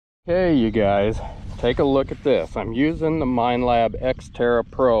Hey you guys, take a look at this. I'm using the MindLab X-Terra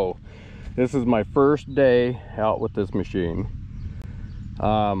Pro. This is my first day out with this machine.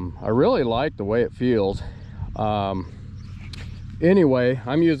 I really like the way it feels. Anyway,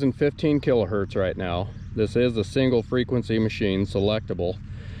 I'm using 15 kilohertz right now. This is a single frequency machine, selectable.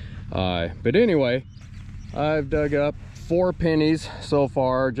 But anyway, I've dug up 4 pennies so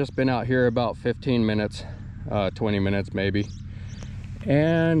far. Just been out here about 15 minutes, 20 minutes maybe.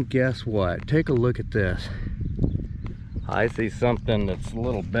 And guess what? Take a look at this. I see something that's a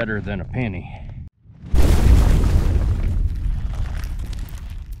little better than a penny.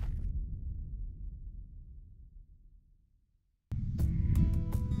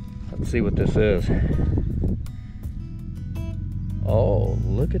 Let's see what this is. Oh,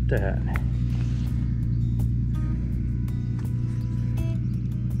 look at that.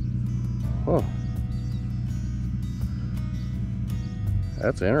 Oh.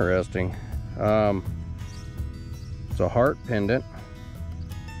 That's interesting. It's a heart pendant,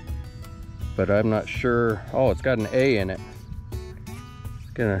 but I'm not sure. Oh, it's got an A in it.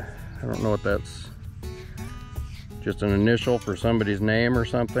 I don't know what that's. Just an initial for somebody's name or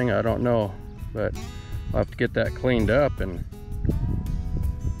something. I don't know, but I'll have to get that cleaned up and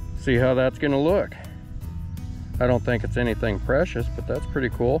see how that's gonna look. I don't think it's anything precious, but that's pretty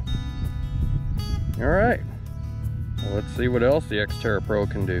cool. All right. Well, let's see what else the X-Terra Pro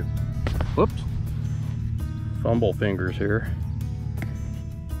can do. Whoops. Fumble fingers here.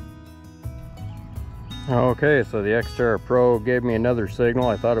 Okay, so the X-Terra Pro gave me another signal.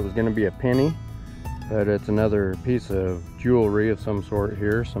 I thought it was going to be a penny, but it's another piece of jewelry of some sort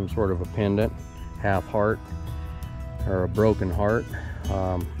here, some sort of a pendant, half heart, or a broken heart.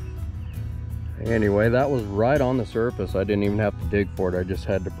 Anyway, that was right on the surface. I didn't even have to dig for it. I just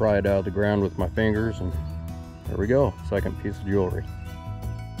had to pry it out of the ground with my fingers, and there we go, second piece of jewelry.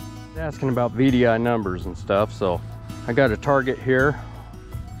 Asking about VDI numbers and stuff, so I got a target here,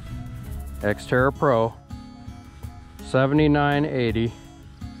 X-Terra Pro, 7980.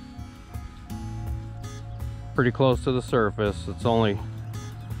 Pretty close to the surface. It's only,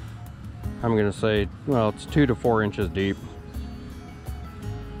 I'm gonna say, well, it's 2 to 4 inches deep.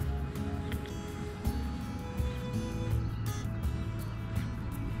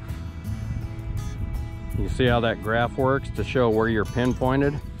 You see how that graph works to show where you're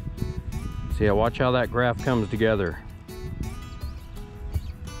pinpointed? See, watch how that graph comes together.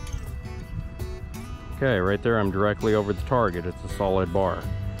 Okay, right there I'm directly over the target. It's a solid bar,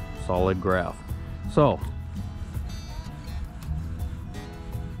 solid graph. So,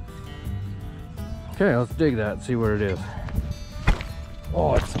 okay, let's dig that and see what it is.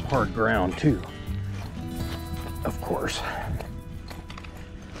 Oh, it's some hard ground too, of course.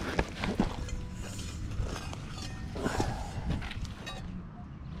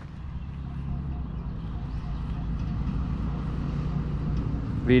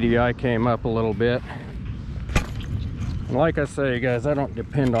 VDI came up a little bit. And like I say, guys, I don't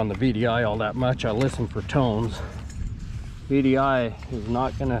depend on the VDI all that much. I listen for tones. VDI is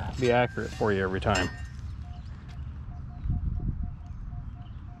not going to be accurate for you every time.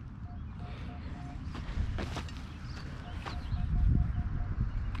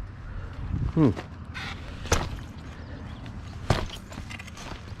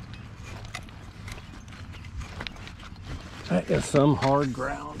 That is some hard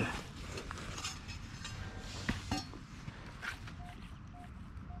ground.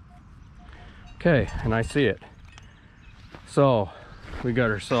 Okay, and I see it. So we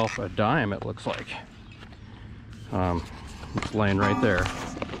got ourselves a dime, it looks like. It's laying right there.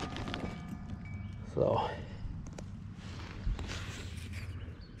 So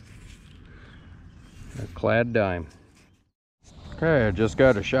a clad dime. Okay, I just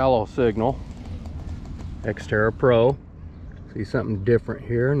got a shallow signal. X-Terra Pro. See something different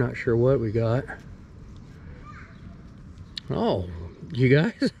here, not sure what we got. Oh, you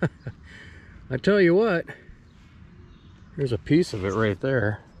guys, I tell you what, there's a piece of it right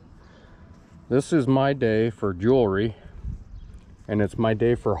there. This is my day for jewelry, and it's my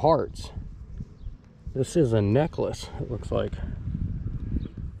day for hearts. This is a necklace, it looks like.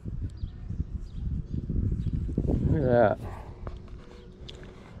 Look at that.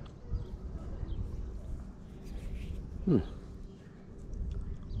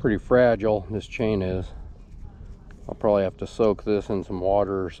 Pretty fragile, this chain is. I'll probably have to soak this in some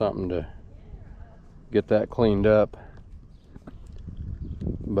water or something to get that cleaned up.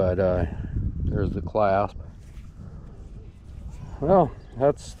 But there's the clasp. Well,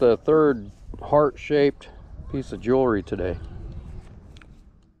 that's the third heart-shaped piece of jewelry today.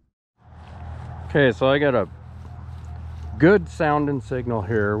 Okay, so I got a good sounding signal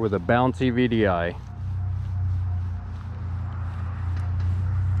here with a bouncy VDI.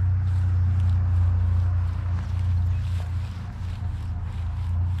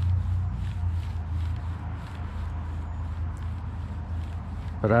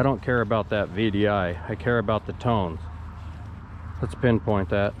 But I don't care about that VDI. I care about the tones. Let's pinpoint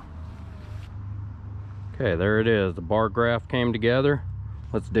that. Okay, there it is. The bar graph came together.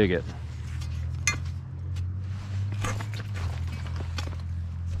 Let's dig it.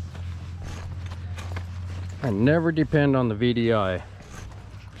 I never depend on the VDI.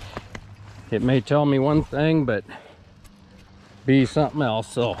 It may tell me one thing, but be something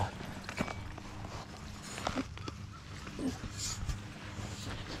else, so.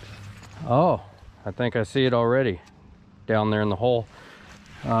 Oh, I think I see it already down there in the hole.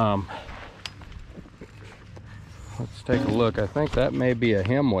 Let's take a look. I think that may be a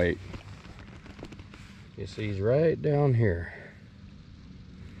hem weight. You see he's right down here.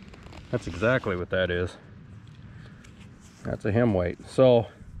 That's exactly what that is. That's a hem weight. So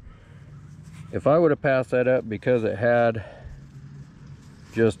if I would have passed that up because it had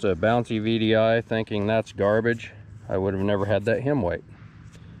just a bouncy VDI thinking that's garbage, I would have never had that hem weight.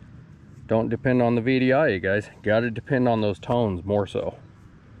 Don't depend on the VDI, you guys. Got to depend on those tones more so.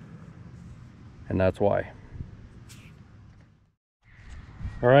 And that's why.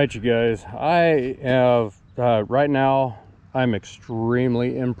 All right, you guys. I have, right now, I'm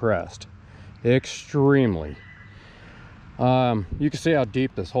extremely impressed. Extremely. You can see how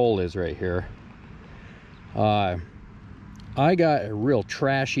deep this hole is right here. I got a real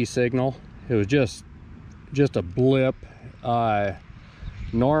trashy signal. It was just a blip.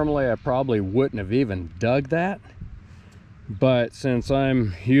 Normally I probably wouldn't have even dug that, but since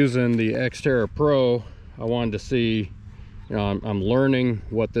I'm using the X-Terra Pro, I wanted to see, you know, I'm learning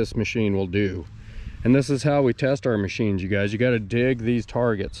what this machine will do. And this is how we test our machines, you guys. You got to dig these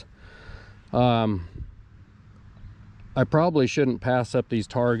targets. I probably shouldn't pass up these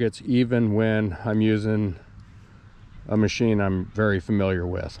targets even when I'm using a machine I'm very familiar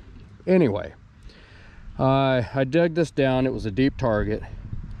with. Anyway, I dug this down. It was a deep target.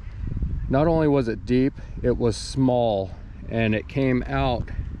 Not only was it deep, it was small, and it came out.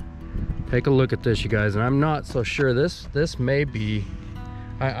 Take a look at this, you guys, and I'm not so sure. This may be,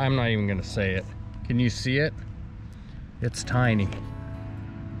 I'm not even gonna say it. Can you see it? It's tiny.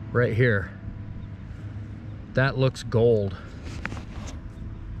 Right here. That looks gold.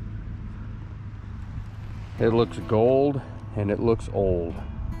 It looks gold, and it looks old.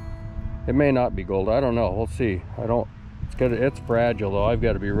 It may not be gold, I don't know, we'll see. It's fragile though. I've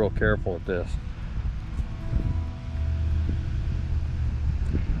got to be real careful with this.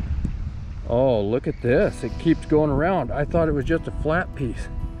 Oh, look at this. It keeps going around. I thought it was just a flat piece.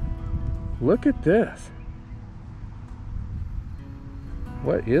 Look at this.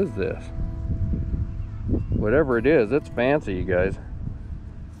 What is this? Whatever it is, it's fancy, you guys.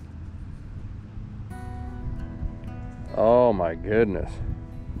 Oh my goodness.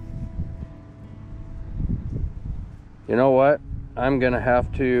 You know what? I'm gonna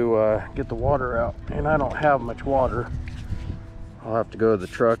have to get the water out, and I don't have much water. I'll have to go to the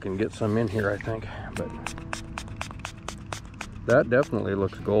truck and get some in here, I think. But that definitely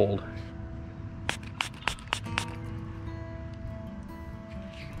looks gold.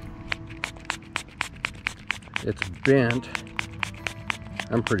 It's bent.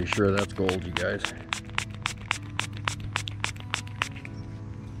 I'm pretty sure that's gold, you guys.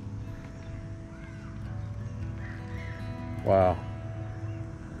 Wow.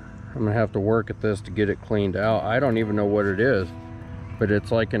 I'm gonna have to work at this to get it cleaned out. I don't even know what it is, but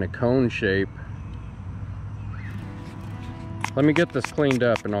it's like in a cone shape. Let me get this cleaned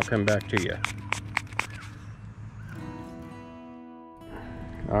up and I'll come back to you.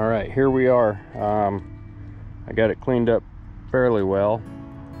 All right, here we are. I got it cleaned up fairly well,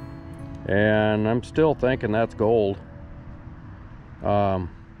 and I'm still thinking that's gold. I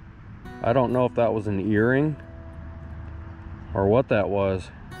don't know if that was an earring or what that was.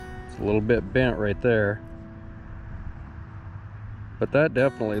 It's a little bit bent right there, but that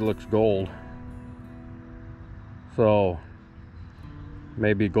definitely looks gold. So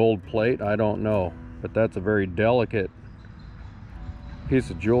maybe gold plate, I don't know, but that's a very delicate piece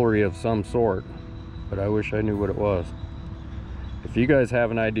of jewelry of some sort, but I wish I knew what it was. If you guys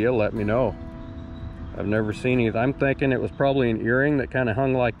have an idea, let me know. I've never seen it. I'm thinking it was probably an earring that kind of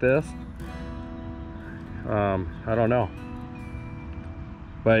hung like this. I don't know.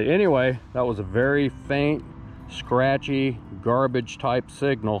 But anyway, that was a very faint, scratchy, garbage type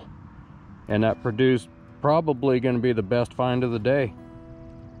signal, and that produced probably going to be the best find of the day.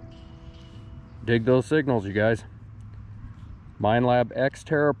 Dig those signals, you guys. Minelab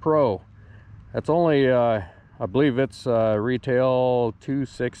X-Terra Pro. That's only, I believe it's retail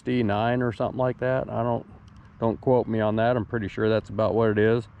 $269 or something like that. Don't quote me on that. I'm pretty sure that's about what it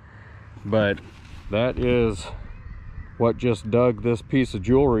is. But that is what just dug this piece of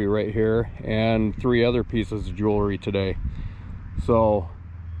jewelry right here and 3 other pieces of jewelry today. So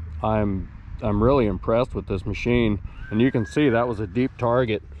I'm really impressed with this machine, and you can see that was a deep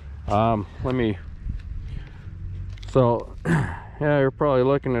target. So yeah, you're probably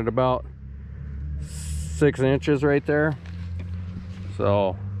looking at about 6 inches right there.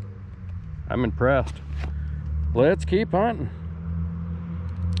 So I'm impressed. Let's keep hunting.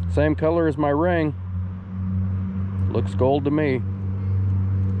 Same color as my ring. Looks gold to me.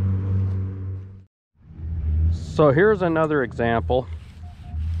 So here's another example.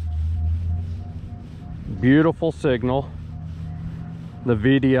 Beautiful signal. The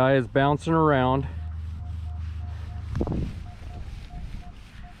VDI is bouncing around.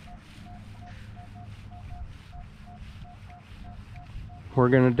 We're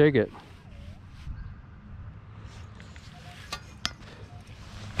gonna dig it.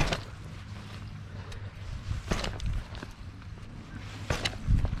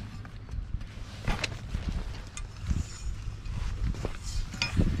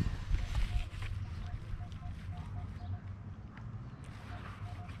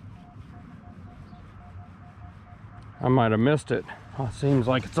 I might have missed it. Oh, it seems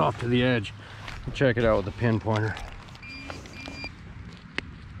like it's off to the edge. I'll check it out with a pinpointer.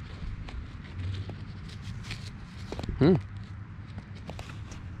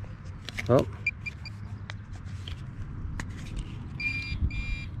 Oh.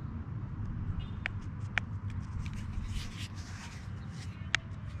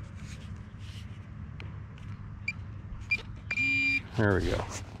 There we go.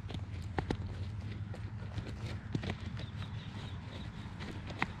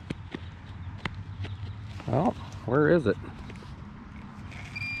 Well, where is it?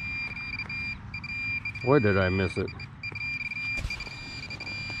 Where did I miss it?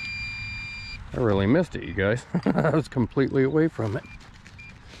 I really missed it, you guys. I was completely away from it.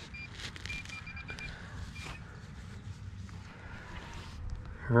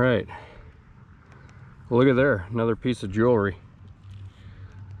 All right. Look at there, another piece of jewelry.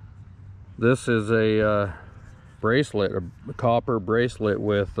 This is a bracelet, a copper bracelet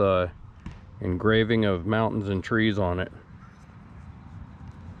with engraving of mountains and trees on it.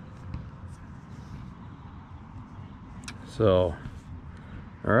 So,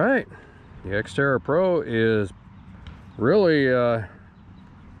 all right, the X-Terra Pro is really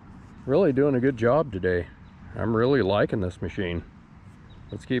really doing a good job today. I'm really liking this machine.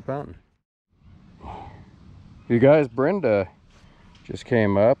 Let's keep hunting. You guys, Brenda just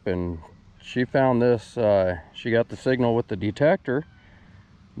came up and she found this, she got the signal with the detector,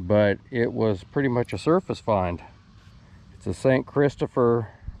 but it was pretty much a surface find. It's a St. Christopher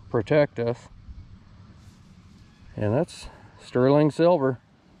Protect Us, and that's sterling silver,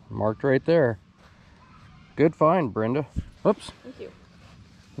 marked right there. Good find, Brenda. Whoops. Thank you.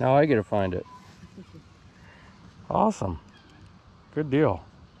 Now I get to find it. Awesome. Good deal.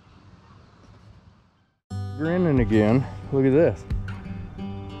 Grinning again. Look at this.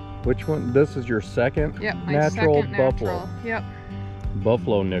 Which one? This is your second? Yep, my natural second buffalo. natural. Yep.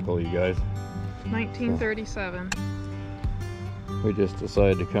 Buffalo nickel, you guys. 1937. We just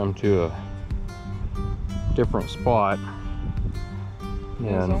decided to come to a different spot. It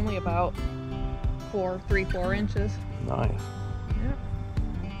was only about 3-4 inches. Nice. Yep.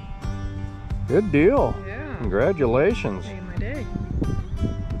 Good deal. Yeah. Congratulations. Made my day.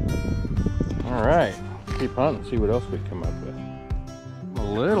 All right. Keep hunting, see what else we come up with. A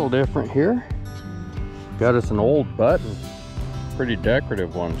little different here. Got us an old button. Pretty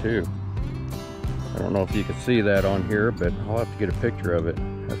decorative one too. I don't know if you can see that on here, but I'll have to get a picture of it.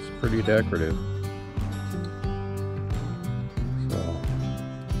 That's pretty decorative. So,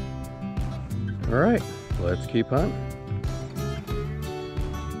 all right, let's keep hunting.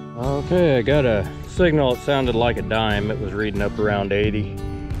 Okay, I got a signal. It sounded like a dime. It was reading up around 80,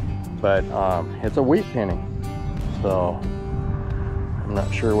 but it's a wheat penny. So I'm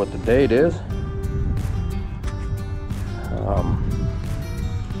not sure what the date is.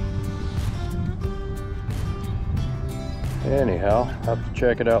 Anyhow, I'll have to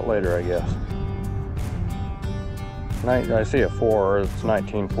check it out later, I guess. I see a 4, it's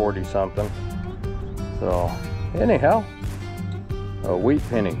 1940 something. So, anyhow, a wheat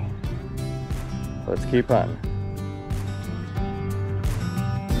penny. Let's keep hunting.